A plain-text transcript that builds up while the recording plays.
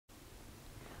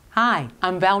Hi,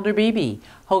 I'm Valder Beebe,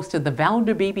 host of the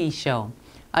Valder Beebe Show,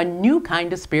 a new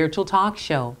kind of spiritual talk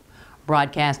show,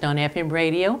 broadcast on FM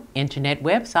radio, internet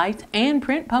websites, and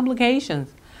print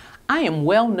publications. I am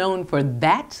well known for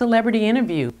that celebrity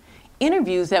interview,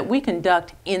 interviews that we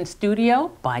conduct in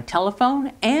studio, by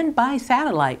telephone, and by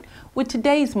satellite with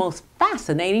today's most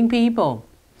fascinating people.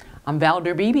 I'm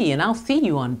Valder Beebe, and I'll see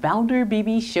you on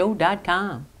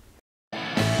ValderBeebeShow.com.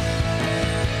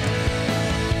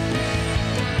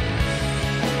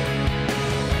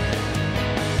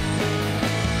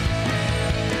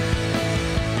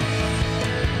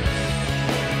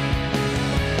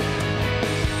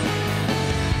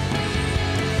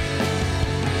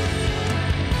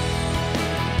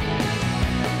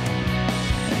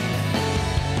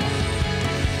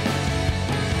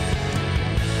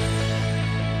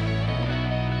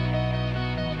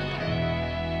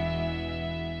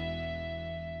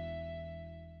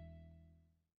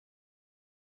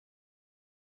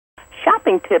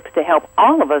 Shopping tips to help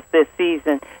all of us this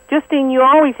season. Justine, you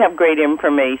always have great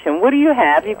information. What do you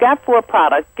have? You've got 4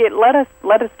 products. Let us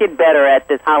get better at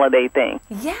this holiday thing.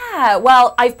 Yeah,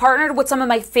 well, I've partnered with some of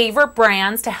my favorite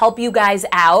brands to help you guys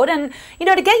out. And, you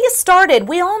know, to get you started,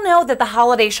 we all know that the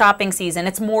holiday shopping season,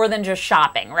 it's more than just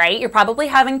shopping, right? You're probably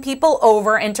having people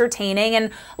over, entertaining,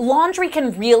 and laundry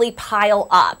can really pile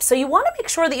up. So you want to make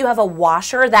sure that you have a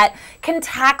washer that can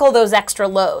tackle those extra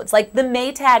loads, like the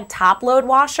Maytag top load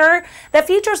washer that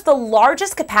features the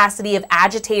largest capacity of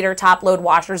agitator top load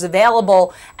washers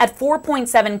available at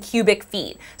 4.7 cubic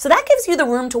feet. So that gives you the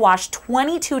room to wash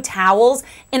 22 towels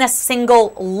in a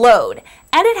single load.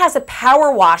 And it has a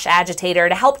power wash agitator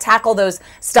to help tackle those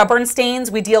stubborn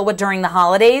stains we deal with during the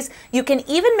holidays. You can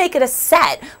even make it a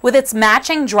set with its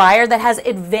matching dryer that has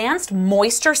advanced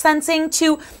moisture sensing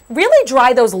to really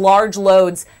dry those large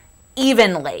loads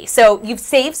evenly. So you've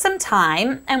saved some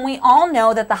time, and we all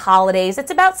know that the holidays,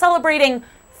 it's about celebrating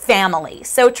family.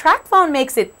 So TracFone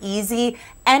makes it easy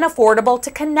and affordable to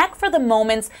connect for the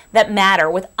moments that matter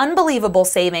with unbelievable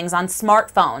savings on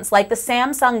smartphones like the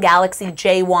Samsung Galaxy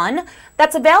J1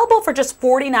 that's available for just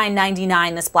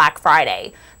 $49.99 this Black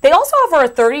Friday. They also offer a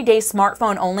 30-day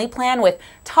smartphone-only plan with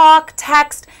talk,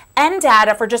 text, and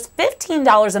data for just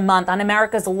 $15 a month on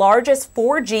America's largest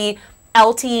 4G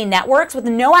LTE networks with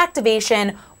no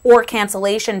activation or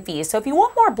cancellation fees. So if you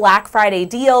want more Black Friday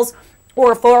deals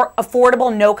or for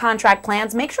affordable no-contract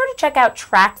plans, make sure to check out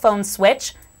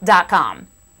TracFoneSwitch.com.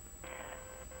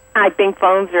 I think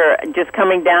phones are just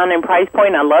coming down in price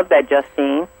point. I love that,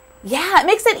 Justine. Yeah, it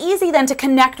makes it easy then to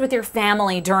connect with your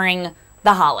family during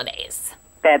the holidays.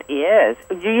 That is.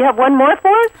 Do you have one more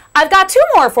for us? I've got 2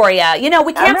 more for you. You know,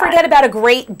 we can't forget about a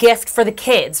great gift for the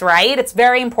kids, right? It's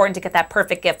very important to get that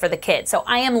perfect gift for the kids. So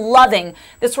I am loving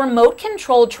this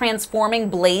remote-controlled transforming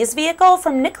Blaze vehicle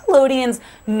from Nickelodeon's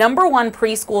 #1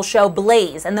 preschool show,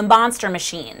 Blaze and the Monster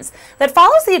Machines, that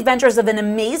follows the adventures of an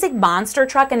amazing monster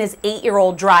truck and his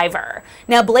 8-year-old driver.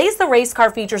 Now, Blaze the race car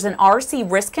features an RC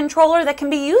wrist controller that can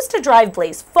be used to drive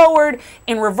Blaze forward,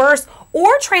 in reverse,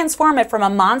 or transform it from a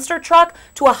monster truck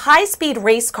to a high-speed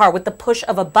race car with the push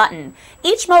of a button.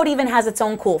 Each mode even has its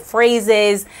own cool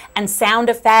phrases and sound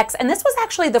effects, and this was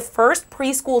actually the first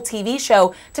preschool TV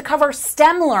show to cover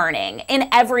STEM learning in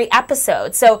every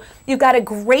episode. So you've got a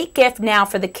great gift now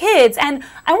for the kids, and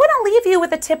I want to leave you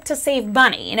with a tip to save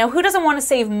money. You know, who doesn't want to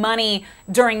save money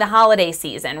during the holiday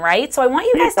season, right? So I want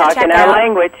you guys to check out... our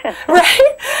language.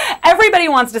 Right? Everybody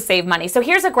wants to save money. So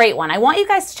here's a great one. I want you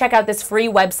guys to check out this free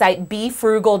website,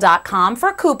 BeFrugal.com,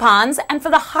 for coupons and for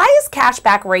the highest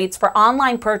cashback rates for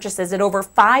online purchases at over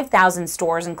 5,000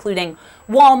 stores, including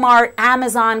Walmart,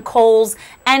 Amazon, Kohl's,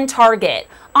 and Target.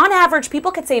 On average,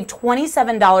 people could save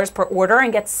 $27 per order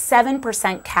and get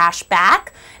 7% cash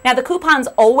back. Now, the coupons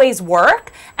always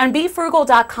work, and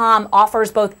BeFrugal.com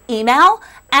offers both email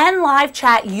and live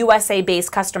chat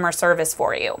USA-based customer service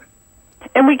for you.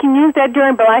 And we can use that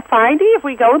during Black Friday if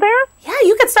we go there? Yeah,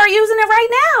 you can start using it right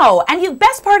now. And the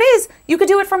best part is, you could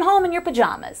do it from home in your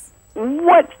pajamas.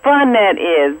 What fun that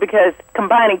is, because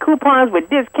combining coupons with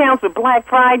discounts with Black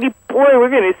Friday, boy, we're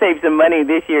going to save some money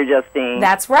this year, Justine.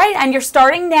 That's right, and you're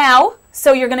starting now,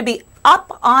 so you're going to be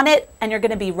up on it, and you're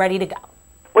going to be ready to go.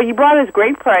 Well, you brought us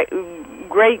great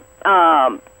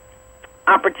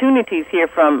opportunities here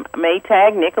from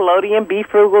Maytag, Nickelodeon,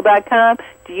 BeFrugal.com.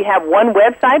 Do you have one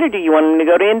website, or do you want them to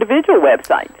go to individual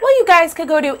websites? Well, you guys could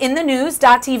go to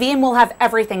inthenews.tv, and we'll have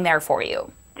everything there for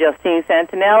you. Justine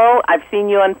Santaniello, I've seen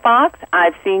you on Fox,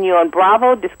 I've seen you on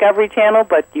Bravo, Discovery Channel,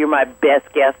 but you're my best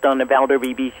guest on the Valder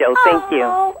Beebe Show. Thank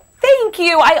you. Thank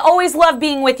you. I always love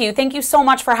being with you. Thank you so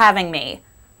much for having me.